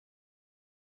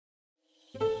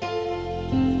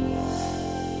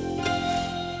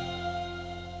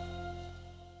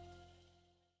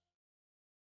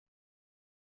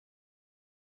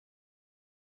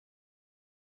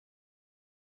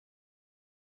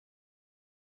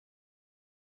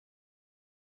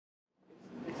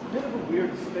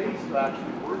the space of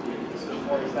actually working so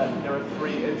far as that there are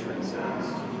 3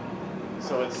 entrances.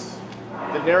 So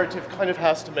the narrative kind of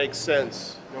has to make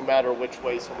sense no matter which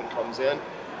way someone comes in.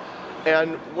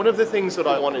 And one of the things that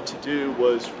I wanted to do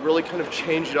was really kind of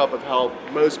change it up of how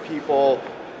most people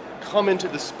come into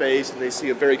the space and they see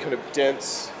a very kind of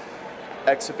dense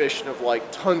exhibition of like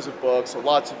tons of books,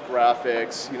 lots of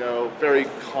graphics, you know, very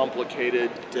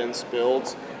complicated, dense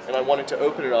builds. And I wanted to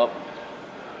open it up,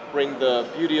 bring the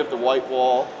beauty of the white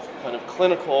wall, kind of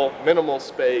clinical, minimal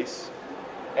space,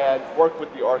 and work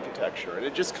with the architecture. And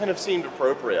it just kind of seemed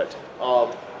appropriate.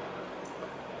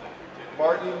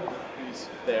 Martin, who's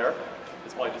there,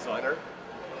 is my designer.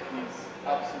 He's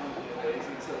absolutely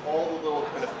amazing. So all the little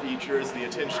kind of features, the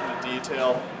attention to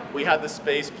detail. We had the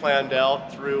space planned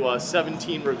out through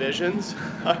 17 revisions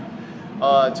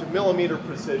to millimeter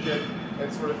precision,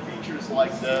 and sort of features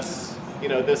like this. You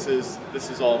know, this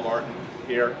is all Martin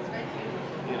here.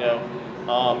 You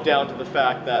know, down to the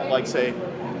fact that, like, say,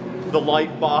 the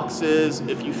light boxes,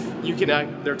 if you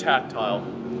can they're tactile.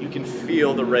 You can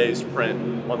feel the raised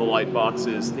print on the light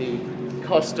boxes. The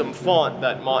custom font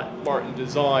that Martin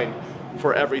designed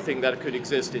for everything that could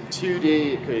exist in 2D,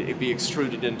 it could be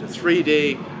extruded into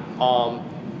 3D,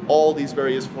 all these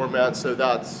various formats. So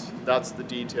that's the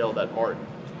detail that Martin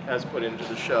has put into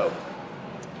the show.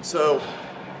 So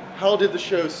how did the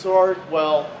show start?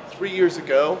 Well, 3 years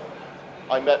ago,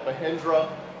 I met Mahendra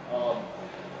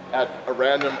at a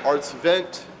random arts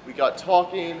event. We got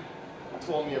talking. He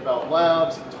told me about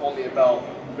labs. He told me about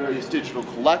various digital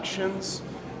collections.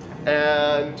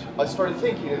 And I started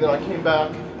thinking, and then I came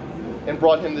back and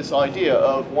brought him this idea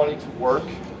of wanting to work,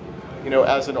 you know,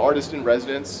 as an artist in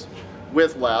residence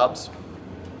with labs.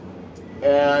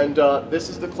 And this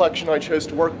is the collection I chose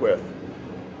to work with.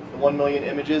 The 1 million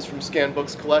images from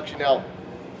Scanbook's collection. Now,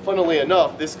 funnily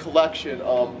enough, this collection,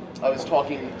 I was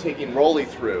taking Rolly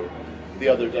through the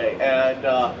other day,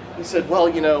 and he said, well,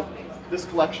 you know, this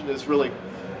collection is really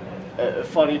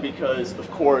funny because, of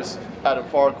course, Adam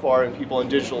Farquhar and people in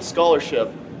digital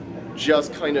scholarship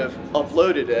just kind of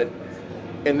uploaded it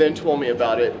and then told me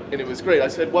about it, and it was great. I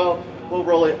said, well,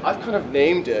 Rolly, I've kind of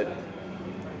named it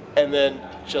and then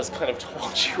just kind of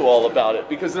told you all about it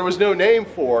because there was no name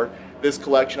for this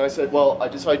collection. I said, well, I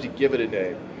decided to give it a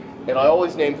name. And I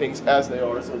always name things as they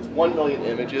are, so it's 1 million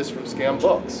images from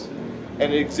Scanbooks.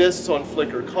 And it exists on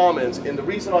Flickr Commons, and the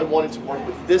reason I wanted to work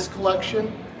with this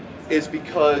collection is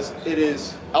because it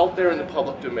is out there in the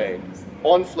public domain,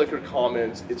 on Flickr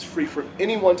Commons. It's free for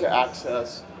anyone to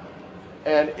access,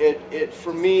 and it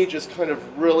for me, just kind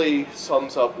of really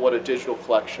sums up what a digital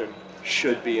collection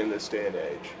should be in this day and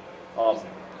age.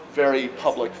 Very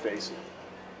public-facing.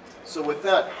 So with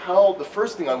that, the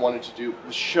first thing I wanted to do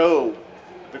was show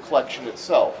the collection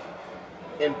itself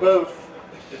in both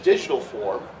the digital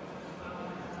form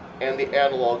and the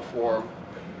analog form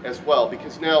as well,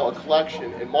 because now a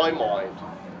collection, in my mind,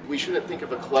 we shouldn't think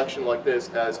of a collection like this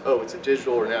as, oh, it's a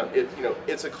digital or now, you know,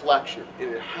 it's a collection, and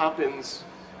it happens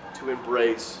to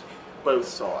embrace both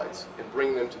sides and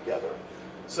bring them together.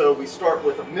 So we start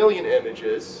with 1 million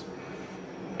images,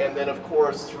 and then of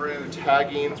course through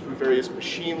tagging, through various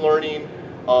machine learning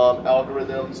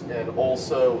algorithms, and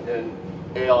also in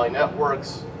AI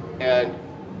networks, and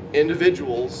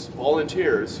individuals,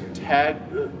 volunteers who tag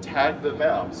the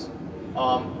maps.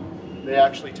 They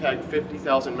actually tagged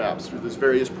 50,000 maps through those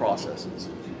various processes.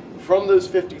 From those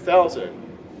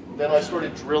 50,000, then I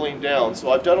started drilling down.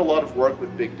 So I've done a lot of work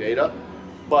with big data,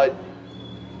 but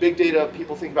big data,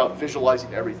 people think about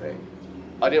visualizing everything.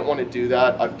 I didn't want to do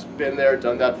that. I've been there,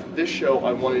 done that. For this show,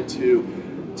 I wanted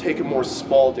to take a more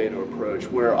small data approach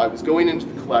where I was going into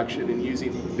the collection and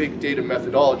using big data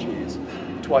methodologies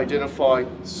to identify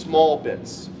small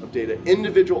bits of data,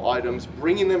 individual items,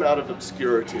 bringing them out of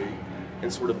obscurity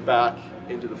and sort of back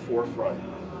into the forefront.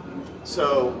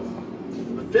 So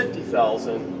the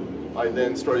 50,000, I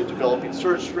then started developing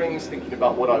search strings, thinking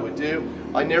about what I would do.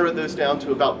 I narrowed those down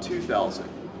to about 2,000.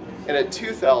 And at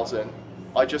 2,000,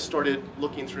 I just started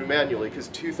looking through manually, because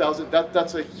 2,000,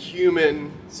 that's a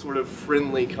human sort of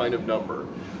friendly kind of number.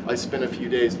 I spent a few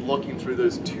days looking through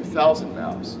those 2,000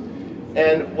 maps.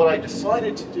 And what I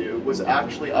decided to do was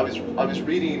actually, I was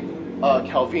reading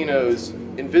Calvino's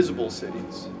Invisible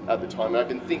Cities at the time. I've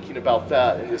been thinking about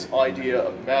that and this idea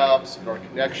of maps and our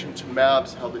connection to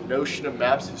maps, how the notion of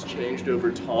maps has changed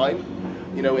over time.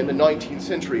 You know, in the 19th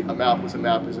century, a map was a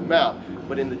map is a map,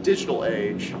 but in the digital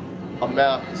age, a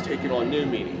map has taken on new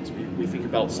meanings. We think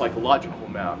about psychological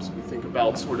maps. We think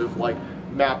about sort of like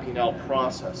mapping out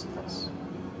processes.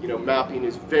 You know, mapping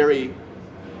is very,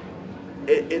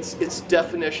 its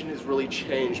definition has really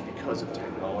changed because of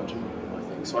technology, I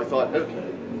think. So I thought,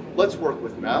 okay, let's work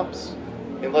with maps,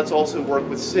 and let's also work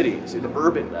with cities and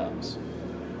urban maps.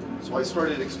 So I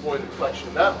started exploring the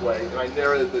collection that way, and I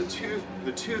narrowed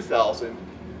the 2,000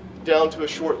 down to a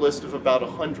short list of about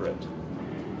 100.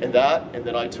 And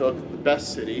then I took the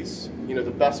best cities, you know,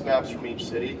 the best maps from each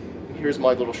city, and here's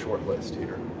my little short list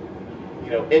here.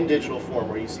 You know, in digital form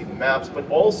where you see the maps, but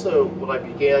also what I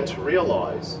began to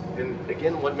realize, and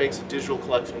again what makes a digital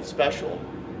collection special,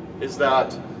 is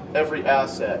that every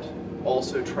asset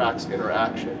also tracks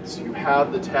interactions. You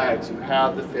have the tags, you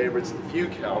have the favorites, the view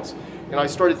counts, and I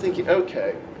started thinking,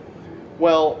 okay,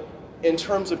 well, in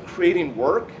terms of creating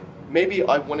work, maybe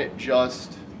I wouldn't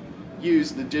just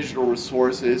use the digital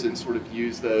resources and sort of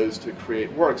use those to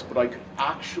create works, but I could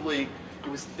actually, it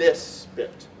was this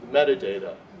bit, the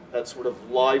metadata, that sort of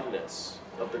liveness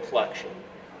of the collection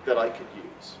that I could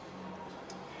use.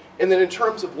 And then in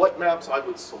terms of what maps I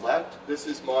would select, this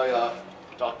is my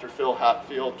Dr. Phil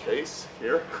Hatfield case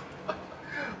here.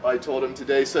 I told him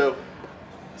today. So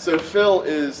Phil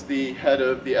is the head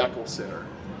of the Eccles Center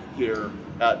here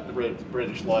at the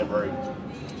British Library.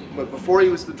 But before he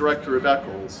was the director of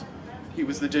Eccles, he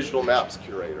was the digital maps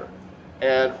curator.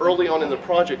 And early on in the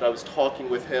project, I was talking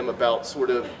with him about sort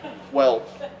of, well,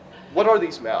 what are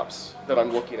these maps that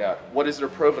I'm looking at? What is their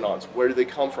provenance? Where do they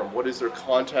come from? What is their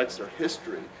context, their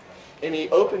history? And he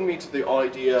opened me to the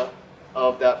idea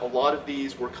of that a lot of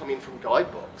these were coming from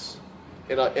guidebooks.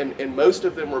 And most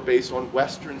of them were based on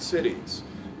Western cities,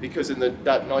 because in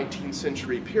that 19th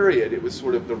century period, it was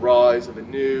sort of the rise of a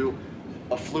new,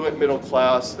 affluent middle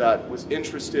class that was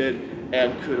interested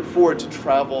and could afford to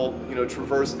travel, you know,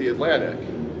 traverse the Atlantic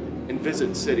and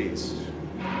visit cities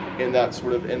in that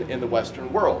sort of, in the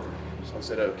Western world. So I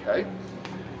said, okay,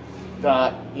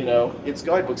 that, you know, it's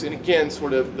guidebooks. And again,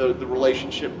 sort of the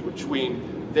relationship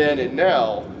between then and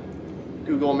now,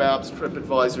 Google Maps,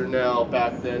 TripAdvisor now,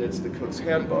 back then it's the Cook's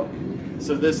Handbook.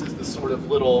 So this is the sort of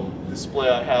little display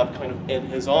I have kind of in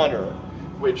his honor,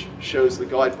 which shows the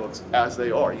guidebooks as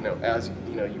they are. You know, as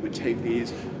you know, you would take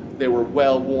these, they were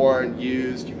well worn,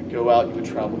 used, you would go out, you would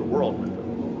travel the world with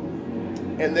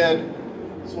them. And then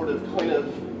sort of kind of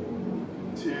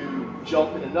to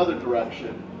jump in another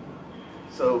direction.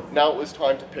 So now it was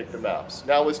time to pick the maps.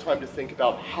 Now it was time to think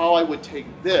about how I would take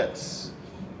this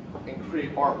and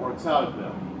create artworks out of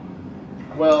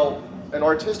them. Well, an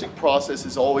artistic process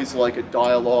is always like a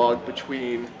dialogue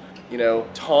between, you know,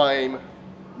 time,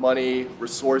 money,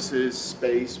 resources,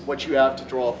 space, what you have to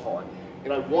draw upon.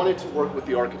 And I wanted to work with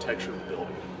the architecture of the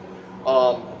building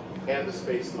and the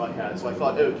space that I had. So I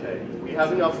thought, okay, we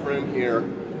have enough room here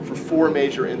for 4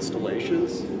 major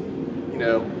installations. You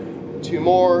know, 2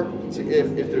 more,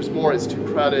 if there's more, it's too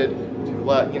crowded,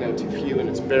 too few, and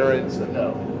it's barren, so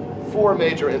no. 4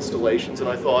 major installations, and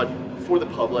I thought, for the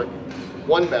public,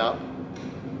 1 map,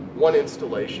 1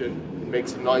 installation, it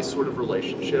makes a nice sort of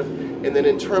relationship. And then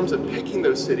in terms of picking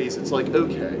those cities, it's like,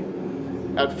 okay,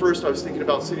 at first I was thinking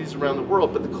about cities around the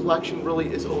world, but the collection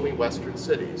really is only Western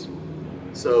cities.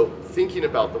 So thinking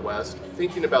about the West,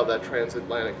 thinking about that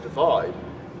transatlantic divide,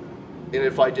 and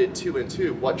if I did 2 and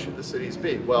 2, what should the cities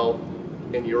be? Well,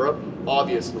 in Europe,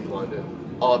 obviously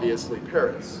London, obviously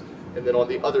Paris. And then on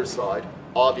the other side,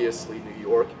 obviously New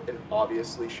York, and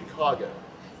obviously Chicago.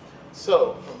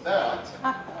 So from that,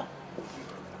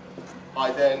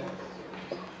 I then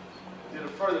did a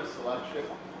further selection.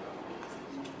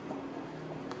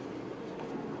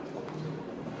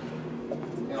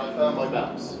 And I found my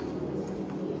maps.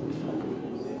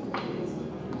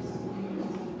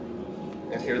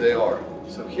 And here they are.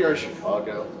 So here is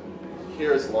Chicago,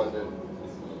 here is London,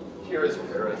 here is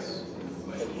Paris,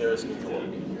 and here is New York.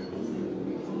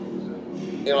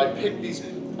 And I picked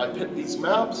these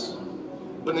maps,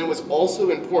 but then it was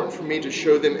also important for me to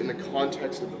show them in the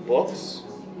context of the books,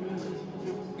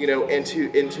 you know, and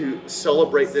to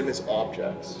celebrate them as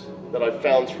objects that I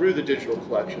found through the digital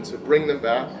collection. So bring them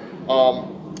back.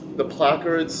 The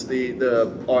placards,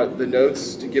 the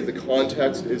notes to give the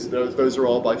context, those are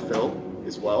all by Phil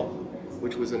as well,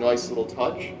 which was a nice little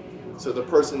touch. So the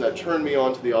person that turned me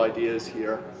on to the ideas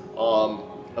here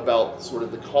about sort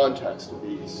of the context of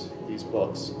these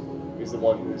books is the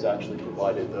one who's actually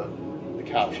provided the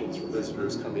captions for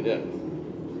visitors coming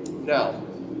in. Now,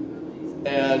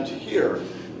 and here,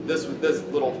 this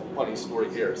little funny story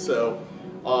here. So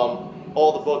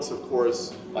all the books, of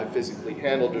course, I physically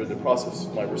handled during the process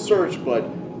of my research, but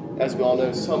as we all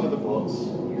know, some of the books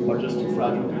are just too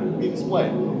fragile to be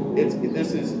displayed.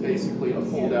 This is basically a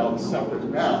fold-out separate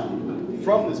map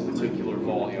from this particular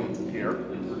volume here,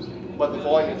 but the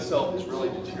volume itself is really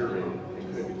deteriorated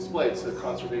and couldn't be displayed, so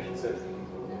conservation said,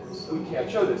 we can't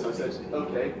show this. I said,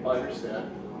 okay, I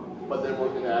understand. but then we're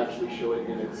going to actually show it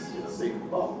in its safe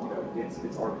box,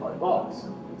 its archive box.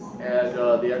 And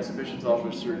the exhibitions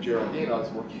officer, Geraldine, I was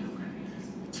working with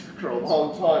for a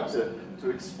long time to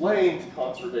explain to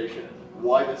conservation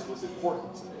why this was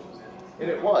important to me. And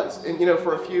it was, and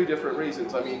for a few different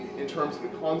reasons. I mean, in terms of the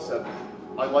concept,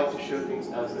 I like to show things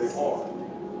as they are.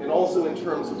 And also in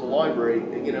terms of the library,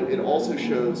 it also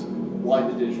shows why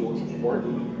the digital is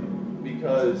important.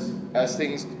 Because as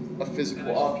things, a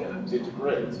physical object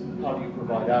integrates, how do you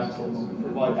provide access? You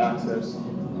provide access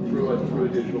through a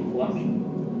digital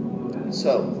collection.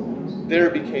 So there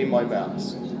became my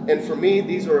maps. And for me,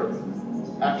 these are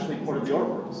actually part of the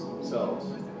artworks themselves.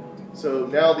 So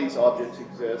now these objects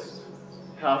exist.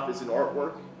 Half is an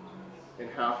artwork, and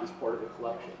half is part of a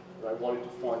collection. And I wanted to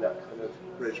find that kind of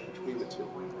bridge between the two.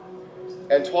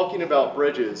 And talking about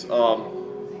bridges,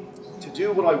 to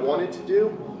do what I wanted to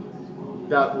do,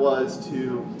 that was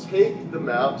to take the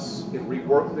maps and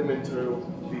rework them into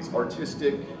these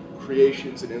artistic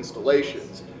creations and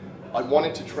installations. I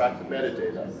wanted to track the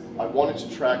metadata. I wanted to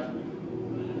track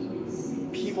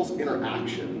people's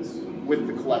interactions with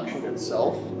the collection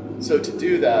itself. So to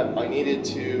do that, I needed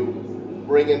to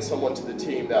bring in someone to the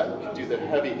team that could do the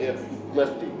heavy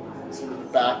lifting, sort of the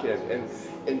back end.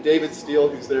 And David Steele,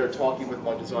 who's there talking with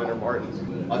my designer,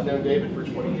 Martin. I've known David for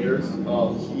 20 years.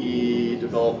 He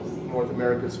developed North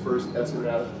America's first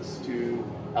SNF2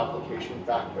 application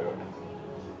backbone,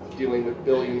 dealing with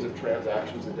billions of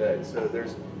transactions a day. So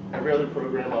there's every other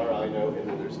programmer I know, and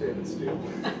then there's David Steele.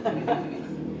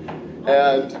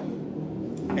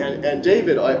 and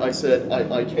David, I said,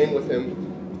 I came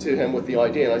to him with the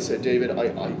idea, and I said, David,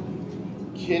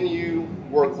 can you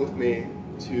work with me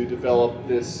to develop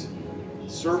this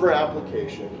server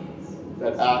application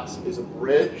that acts as a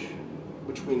bridge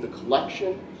between the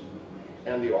collection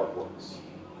and the artworks?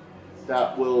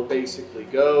 That will basically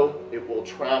it will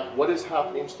track what is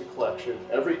happening to the collection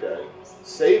every day,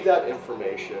 save that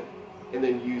information, and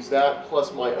then use that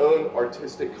plus my own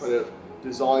artistic kind of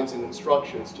designs and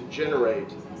instructions to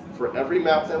generate, for every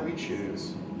map that we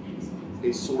choose,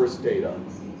 a source data,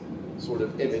 sort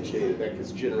of image data that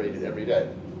gets generated every day.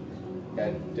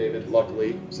 And David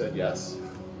luckily said yes.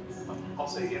 I'll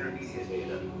say intermediate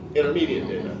data. Intermediate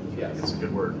data, yes. It's a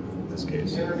good word in this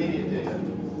case. Intermediate data.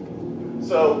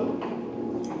 So,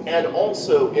 and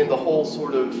also in the whole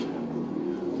sort of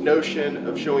notion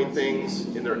of showing things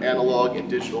in their analog and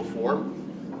digital form,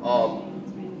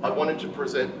 I wanted to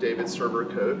present David's server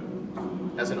code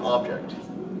as an object,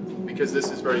 because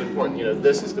this is very important.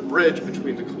 This is the bridge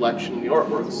between the collection and the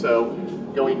artwork. So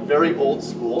going very old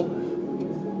school,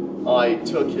 I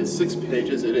took his 6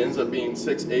 pages. It ends up being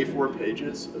 6 A4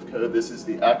 pages of code. This is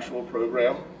the actual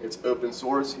program. It's open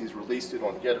source. He's released it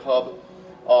on GitHub.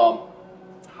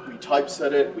 We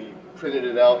typeset it. We printed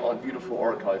it out on beautiful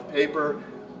archive paper.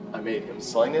 I made him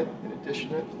sign it and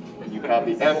edition it. And you have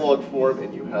the analog form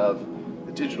and you have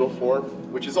the digital form,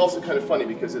 which is also kind of funny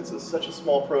because it's such a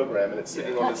small program and it's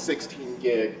sitting on a 16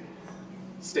 gig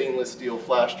stainless steel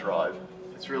flash drive.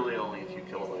 It's really only a few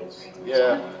kilobytes.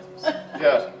 Yeah,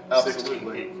 yeah, absolutely.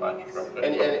 16 gig flash drive.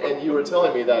 And you were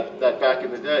telling me that back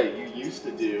in the day you used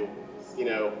to do,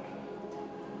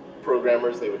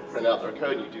 programmers, they would print out their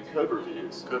code and you do code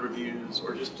reviews. Code reviews,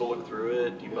 or just to look through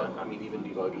it, debug, I mean even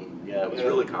debugging. Yeah, it was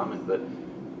really common, but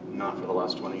not for the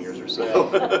last 20 years or so.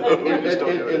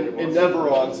 and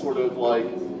never on sort of like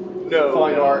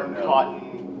fine art,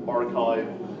 cotton, archive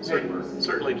paper.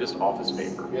 Certainly just office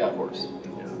paper, of course.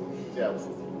 Yeah.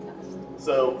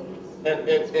 So,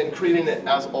 and creating it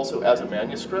also as a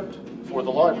manuscript for the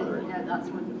library. Yeah, that's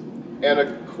what. And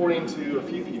according to a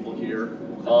few people here,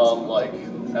 like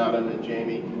Adam and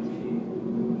Jamie,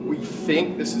 we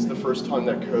think this is the first time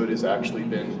that code has actually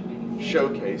been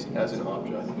showcased as an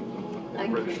object in the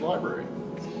British Library,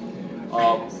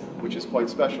 which is quite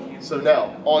special. So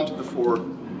now, on to the 4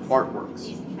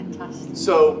 artworks. Fantastic.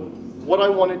 So, what I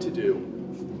wanted to do,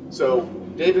 so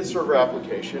David's server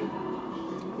application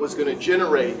was going to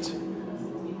generate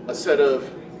a set of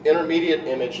intermediate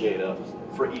image data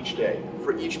for each day,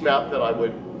 for each map that I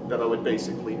would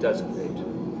basically designate.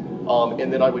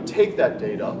 And then I would take that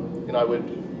data and I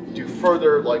would do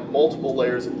further, like multiple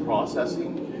layers of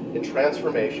processing and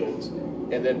transformations,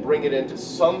 and then bring it into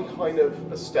some kind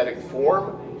of aesthetic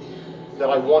form that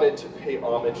I wanted to pay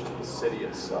homage to the city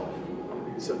itself.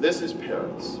 So this is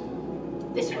Paris.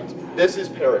 This is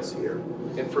Paris here.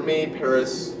 And for me,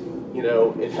 Paris,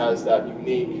 it has that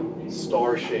unique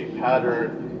star-shaped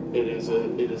pattern. It is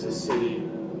a city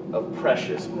of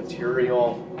precious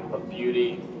material, of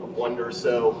beauty, of wonder.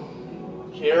 So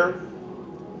here,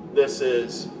 this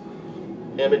is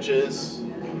images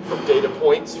from data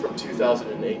points from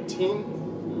 2018.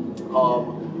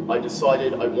 I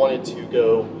decided I wanted to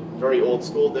go very old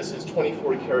school. This is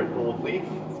 24 karat gold leaf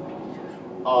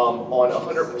on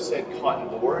 100% cotton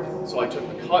board. So I took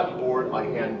the cotton board, I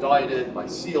hand dyed it, I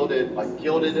sealed it, I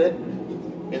gilded it,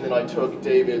 and then I took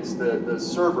David's, the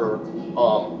server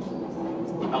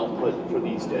output for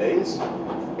these days.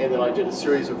 And then I did a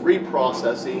series of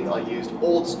reprocessing. I used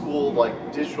old school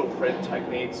like digital print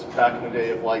techniques back in the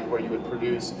day of like where you would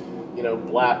produce, you know,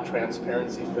 black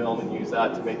transparency film and use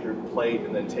that to make your plate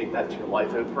and then take that to your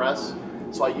litho press.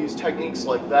 So I used techniques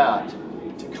like that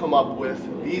to come up with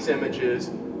these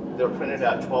images. They're printed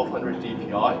at 1200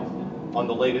 DPI on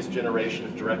the latest generation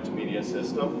of direct-to-media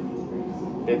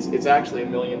system. It's actually a £1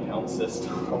 million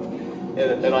system.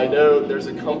 And I know there's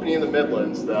a company in the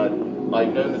Midlands that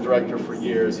I've known the director for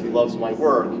years. He loves my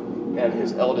work, and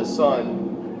his eldest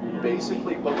son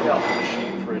basically booked out the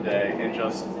machine for a day and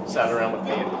just sat around with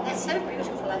me. They're so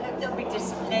beautiful. I hope they'll be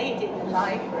displayed in the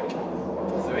library.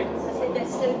 Sorry? I said they're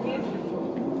so beautiful.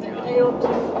 We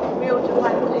ought to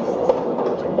find places for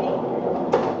them to be.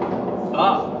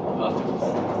 Afterwards.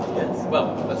 Yes. Well,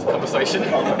 that's a conversation.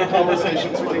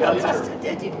 Conversations for the future.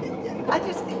 I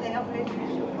just think they are very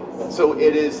beautiful. So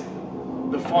it is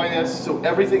the finest, so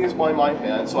everything is by my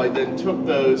hand. So I then took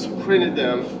those, printed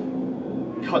them,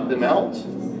 cut them out,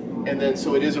 and then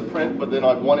so it is a print, but then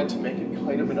I wanted to make it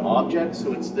kind of an object,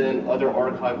 so it's then other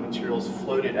archive materials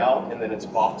floated out, and then it's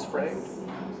box framed.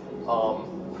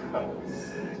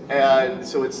 And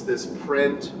so it's this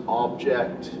print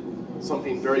object,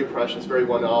 something very precious, very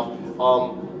one-off.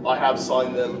 I have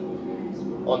signed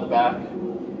them on the back,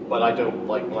 but I don't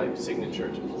like my signature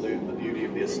to pollute the beauty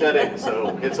of the aesthetic,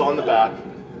 so it's on the back.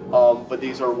 But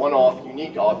these are one-off,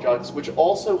 unique objects, which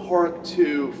also hark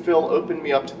to, Phil opened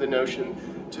me up to the notion,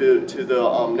 to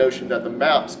the notion that the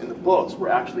maps in the books were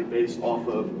actually based off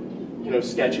of, you know,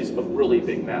 sketches of really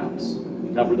big maps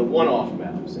that were the one-off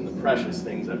maps and the precious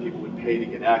things that people would pay to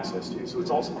get access to. So it's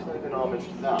also kind of an homage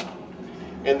to that.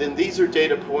 And then these are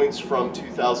data points from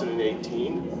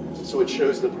 2018. So it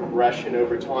shows the progression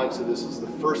over time. So this is the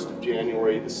 1st of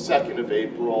January, the 2nd of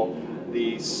April,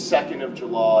 the 2nd of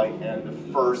July, and the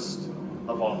 1st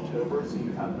of October. So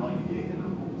you have 90-day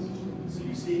intervals. So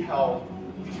you see how,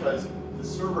 because the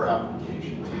server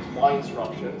application takes my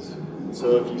instructions.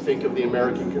 So if you think of the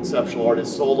American conceptual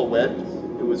artist Solowit,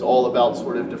 it was all about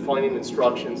sort of defining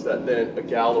instructions that then a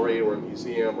gallery or a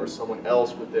museum or someone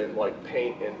else would then like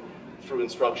paint and through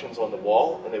instructions on the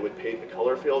wall, and they would paint the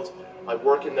color fields. I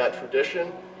work in that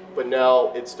tradition, but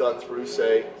now it's done through,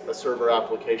 say, a server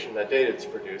application that David's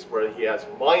produced, where he has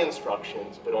my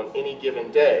instructions, but on any given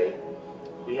day,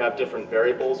 we have different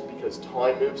variables because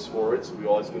time moves forward, so we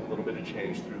always get a little bit of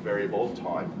change through variable of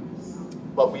time.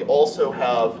 But we also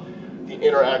have the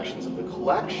interactions of the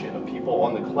collection, of people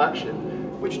on the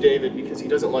collection, which David, because he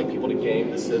doesn't like people to game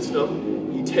the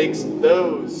system, he takes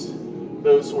those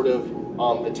sort of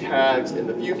the tags and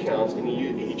the view counts, and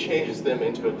he changes them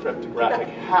into a cryptographic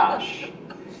hash.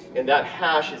 And that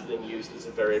hash is then used as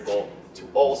a variable to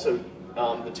also,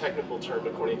 the technical term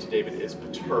according to David is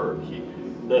perturb.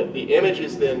 The image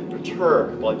is then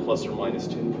perturbed by plus or minus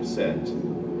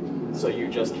 10%. So you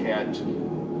just can't,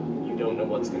 you don't know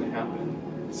what's going to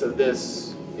happen. So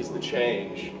this is the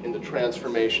change in the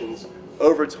transformations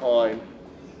over time,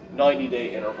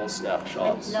 90-day interval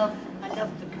snapshots. I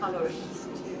love the colorings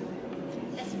too.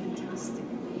 That's fantastic.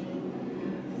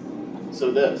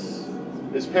 So this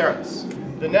is Paris.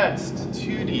 The next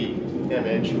 2D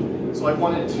image, so I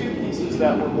wanted 2 pieces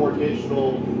that were more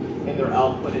digital in their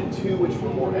output and 2 which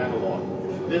were more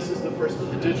analog. This is the first of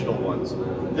the digital ones.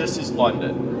 This is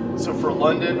London. So for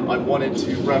London, I wanted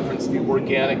to reference the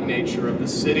organic nature of the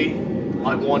city.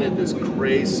 I wanted this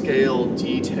grayscale,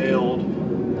 detailed,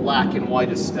 black and white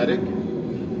aesthetic.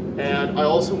 And I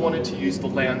also wanted to use the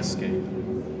landscape,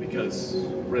 because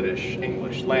British,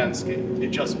 English, landscape, it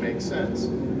just makes sense.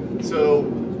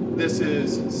 So this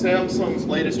is Samsung's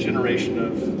latest generation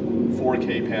of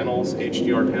 4K panels,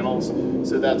 HDR panels.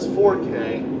 So that's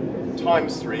 4K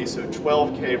times 3, so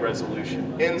 12K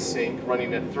resolution, in sync,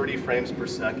 running at 30 frames per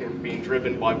second, being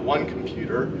driven by one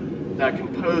computer that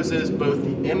composes both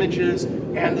the images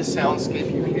and the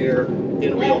soundscape you hear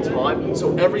in real time.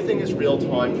 So everything is real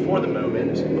time for the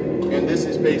moment, and this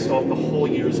is based off the whole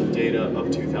years of data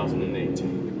of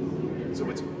 2018. So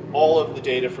it's all of the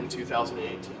data from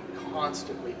 2018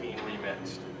 constantly being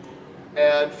remixed.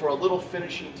 And for a little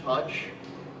finishing touch,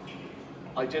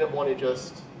 I didn't want to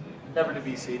just ever to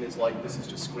be seen as like this is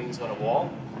just screens on a wall.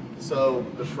 So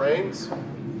the frames,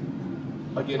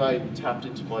 again, I tapped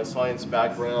into my science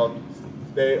background.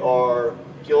 They are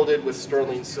gilded with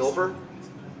sterling silver.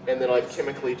 and then I've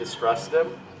chemically distressed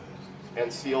them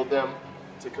and sealed them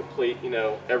to complete,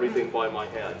 everything by my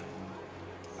hand.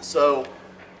 So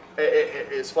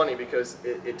it's funny because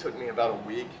it took me about a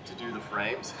week to do the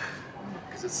frames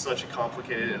because it's such a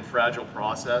complicated and fragile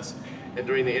process. And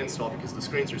during the install, because the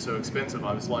screens are so expensive,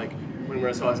 I was like,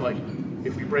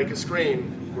 if we break a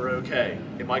screen, we're okay.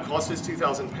 It might cost us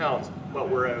 2,000 pounds, but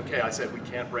we're okay. I said, we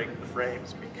can't break the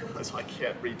frames because I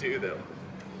can't redo them.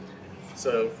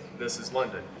 So this is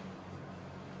London.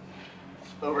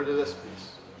 Over to this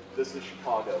piece. This is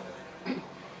Chicago.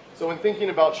 So when thinking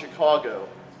about Chicago,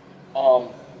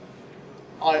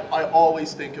 I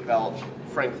always think about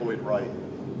Frank Lloyd Wright.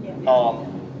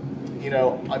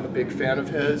 I'm a big fan of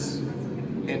his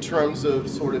in terms of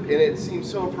and it seems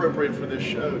so appropriate for this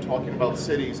show, talking about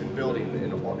cities and building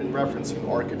and referencing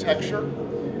architecture.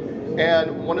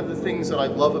 And one of the things that I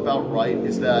love about Wright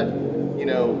is that,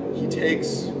 he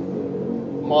takes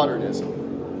modernism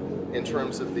in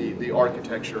terms of the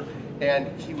architecture, and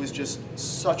he was just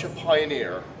such a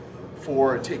pioneer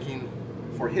for taking,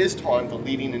 for his time, the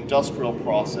leading industrial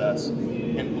process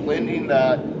and blending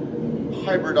that,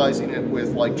 hybridizing it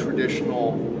with like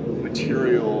traditional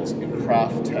materials and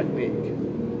craft technique.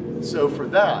 So for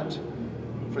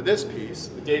this piece,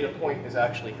 the data point is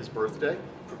actually his birthday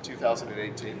from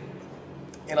 2018.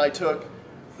 And I took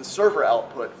the server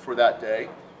output for that day,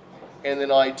 and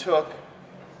then I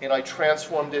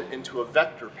transformed it into a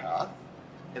vector path.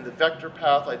 And the vector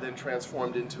path I then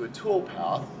transformed into a tool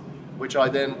path, which I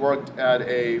then worked at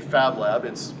a fab lab.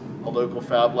 It's a local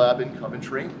fab lab in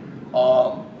Coventry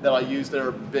that I used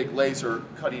their big laser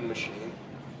cutting machine.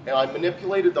 And I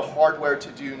manipulated the hardware to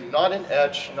do not an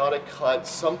etch, not a cut,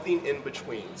 something in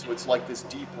between. So it's like this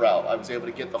deep route. I was able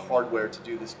to get the hardware to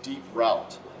do this deep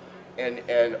route and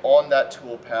on that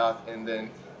tool path, and then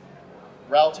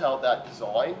route out that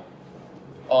design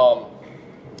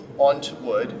onto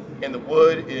wood. And the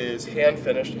wood is hand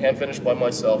finished by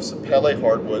myself, Sapele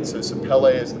hardwood. So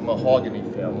Sapele is the mahogany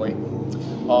family.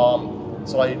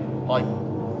 So I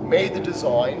made the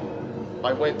design.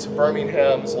 I went to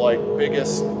Birmingham's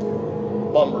biggest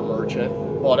lumber merchant,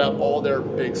 bought out all their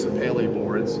big Sapele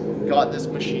boards, got this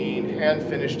machine, hand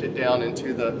finished it down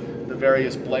into the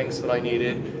various blanks that I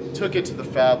needed, took it to the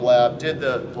fab lab, did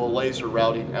the laser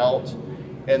routing out,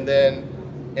 and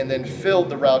then filled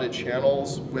the routed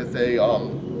channels with a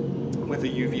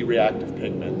UV reactive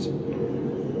pigment.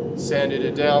 Sanded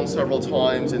it down several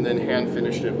times, and then hand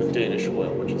finished it with Danish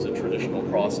oil, which is a traditional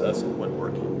process in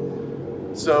woodworking.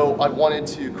 So I wanted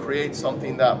to create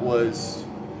something that was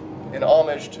an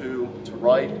homage to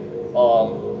Wright,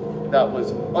 that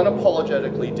was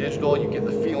unapologetically digital. You get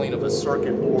the feeling of a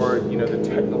circuit board, the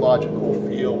technological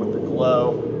feel with the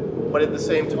glow, but at the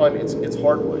same time, it's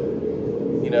hardwood.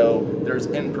 There's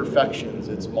imperfections.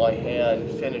 It's my hand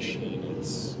finishing.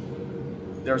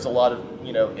 There's a lot of,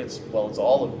 it's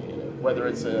all of me. Whether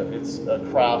it's a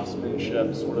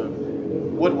craftsmanship sort of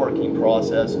woodworking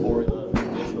process or the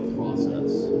digital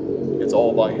process, it's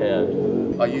all by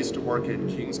hand. I used to work at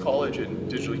King's College in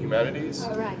Digital Humanities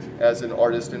as an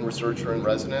artist and researcher in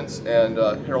residence, and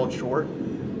Harold Short,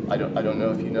 I don't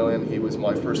know if you know him, he was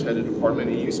my first head of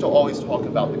department. He used to always talk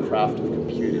about the craft of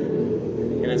computing,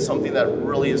 and it's something that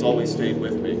really has always stayed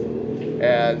with me.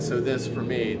 And so this, for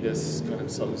me, this kind of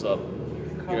sums up,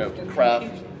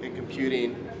 craft in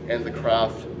computing and the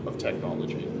craft of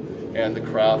technology and the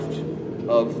craft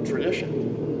of tradition,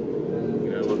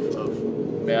 of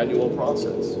manual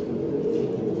process.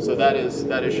 So that is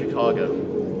Chicago.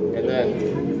 And then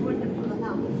It's kind of wonderful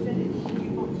about the finish. You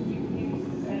want to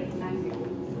use manual.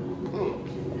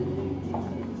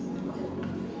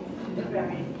 The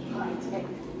very high-tech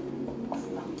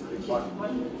stuff.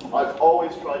 I've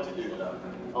always tried to do that.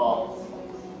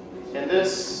 And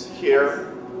this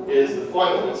here is the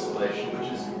final installation,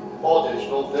 which is all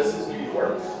digital. This is New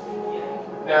York.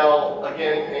 Now,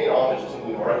 again, paying homage to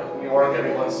New York. New York,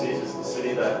 everyone sees as the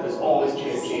city that is always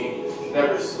changing,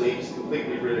 never sleeps,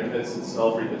 completely reinvents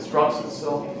itself, reconstructs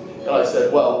itself. And I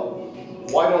said, well,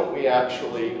 why don't we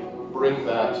actually bring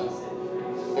that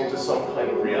into some kind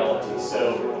of reality?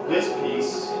 So this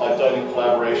piece I've done in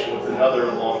collaboration with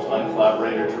another longtime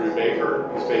collaborator, Drew Baker,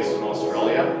 who's based in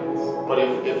Australia. But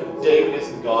if David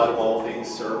is the god of all things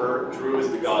server, Drew is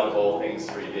the god of all things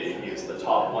 3D. He is the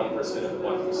top 1% of the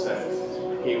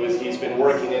 1%. He's been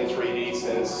working in 3D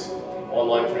since,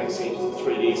 online frame scenes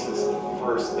 3D since the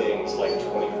first things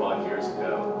 25 years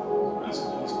ago. He's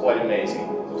quite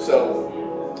amazing. So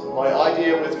my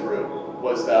idea with Drew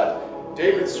was that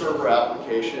David's server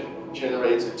application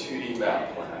generates a 2D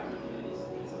map plan.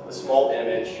 A small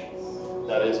image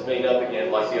that is made up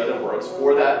again like the other works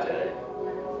for that day.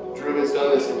 Drew has done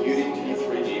this in UDT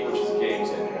 3D, which is a games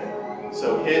engine.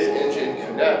 So his engine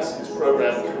connects, his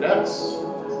program connects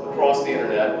across the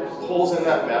internet, pulls in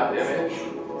that map image,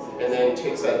 and then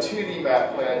takes that 2D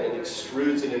map plan and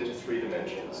extrudes it into 3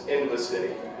 dimensions, into a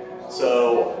city.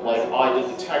 So, like, I did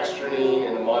the texturing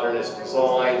and the modernist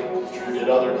design, Drew did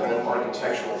other kind of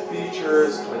architectural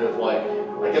features, kind of like,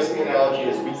 I guess the analogy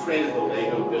is we created the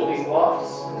Lego building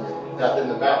blocks, that then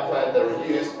the map plan that are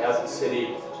used as a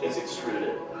city is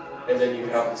extruded. And then you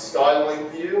have the styling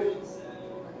view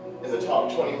in the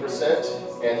top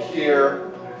 20%, and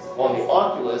here on the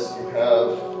Oculus you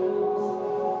have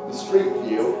the street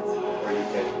view, where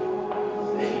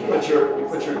you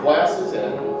put your glasses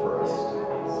in first.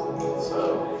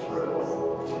 So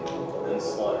through and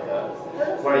slide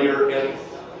that, where you're in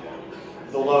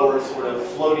the lower sort of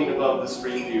floating above the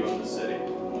street view of the city.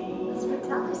 That's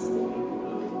fantastic.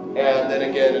 And then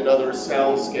again another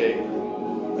soundscape,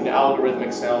 an algorithmic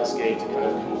soundscape to kind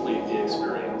of complete the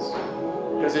experience.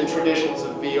 Because in traditions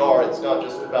of VR, it's not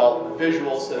just about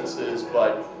visual senses,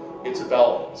 but it's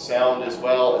about sound as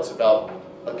well. It's about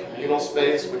a communal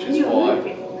space, which is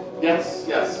why. Yes,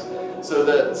 yes. So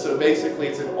basically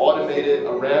it's an automated,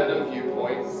 a random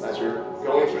viewpoint as you're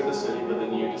going through the city, but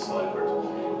then you decide where to go.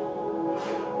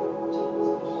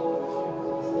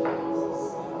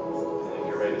 And if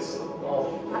you're ready to slip off.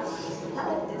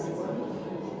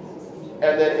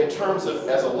 And then in terms of,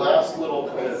 as a last little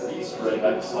kind of Easter egg,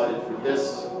 I decided for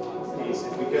this piece,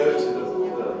 if we go to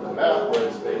the map where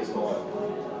it's based on,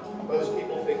 most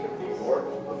people think of New York,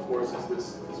 of course, as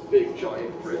this big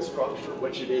giant grid structure,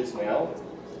 which it is now.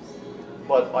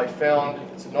 But I found,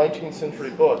 it's a 19th century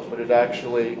book, but it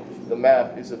actually, the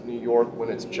map is of New York when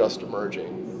it's just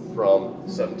emerging from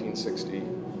 1760,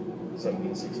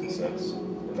 1766,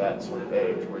 in that sort of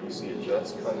age where you see it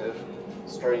just kind of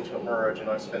starting to emerge. And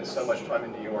I've spent so much time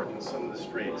in New York, and some of the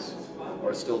streets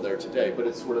are still there today, but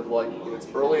it's sort of like in its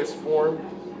earliest form,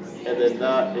 and then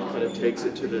that, it kind of takes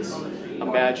it to this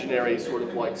imaginary sort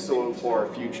of like so far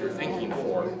future thinking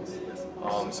form.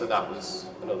 So that was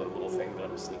another little thing that I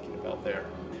was thinking about there.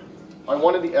 I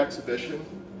wanted the exhibition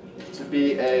to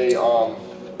be a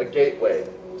gateway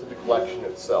to the collection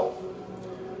itself.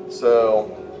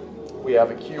 So we have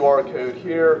a QR code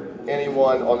here.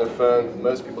 Anyone on their phone,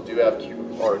 most people do have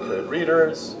QR code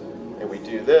readers, and we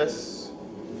do this,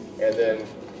 and then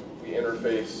we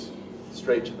interface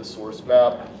straight to the source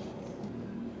map.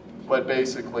 But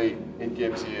basically, it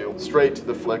gives you straight to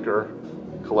the Flickr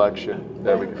collection.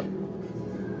 There we go.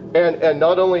 And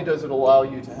not only does it allow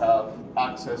you to have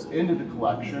access into the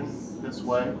collection this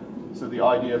way, so the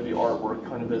idea of the artwork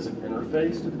kind of as an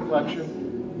interface to the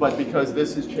collection, but because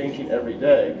this is changing every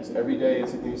day, because every day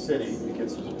is a new city,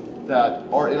 because that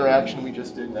our interaction we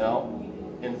just did now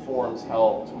informs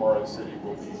how tomorrow's city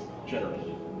will be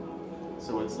generated.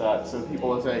 So it's that, so people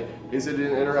will say, is it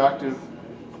an interactive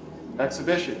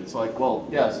exhibition? It's like, well,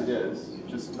 yes, it is.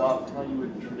 Just not how you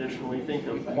would traditionally think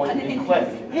of point and click.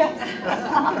 Yes.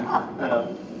 Yeah.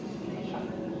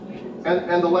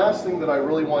 And the last thing that I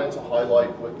really wanted to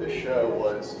highlight with this show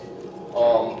was,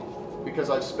 because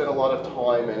I've spent a lot of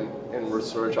time in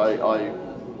research, I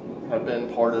have been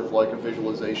part of like a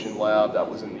visualization lab that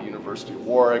was in the University of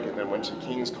Warwick, and then went to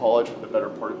King's College for the better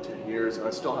part of 10 years, and I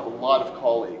still have a lot of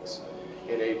colleagues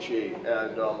in HE.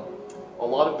 And a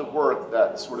lot of the work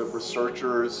that sort of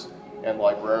researchers and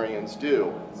librarians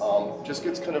do just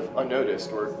gets kind of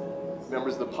unnoticed, or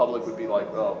members of the public would be like,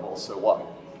 oh, well, so what?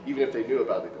 Even if they knew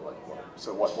about it, they'd be like, well,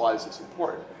 so what? Why is this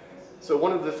important? So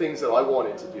one of the things that I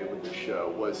wanted to do with this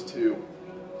show was to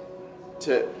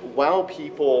wow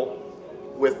people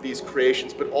with these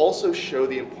creations, but also show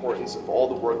the importance of all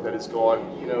the work that has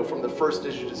gone, you know, from the first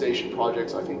digitization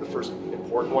projects. I think the first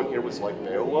important one here was like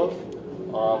Beowulf,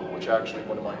 which actually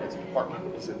one of my heads of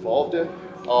department was involved in.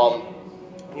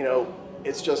 You know,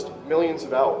 it's just millions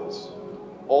of hours.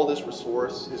 All this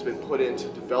resource has been put into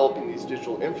developing these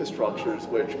digital infrastructures,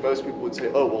 which most people would say,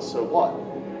 oh, well, so what?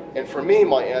 And for me,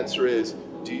 my answer is,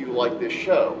 do you like this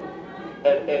show?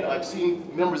 And I've seen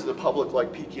members of the public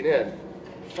like peeking in,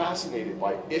 fascinated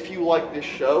by it. If you like this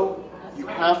show, you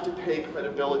have to pay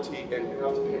credibility and you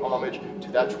have to pay homage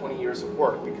to that 20 years of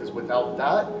work, because without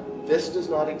that, this does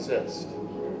not exist.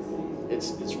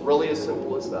 It's really as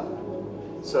simple as that.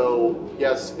 So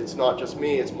yes, it's not just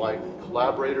me, it's my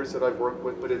collaborators that I've worked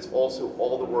with, but it's also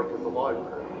all the work of the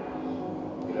library,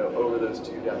 you know, over those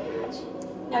 2 decades.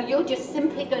 Now you're just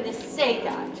simply going to say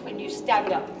that when you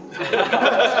stand up.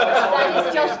 That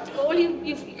is just, all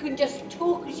you can just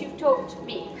talk as you've talked to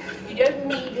me. You don't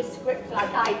need a script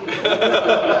like I do.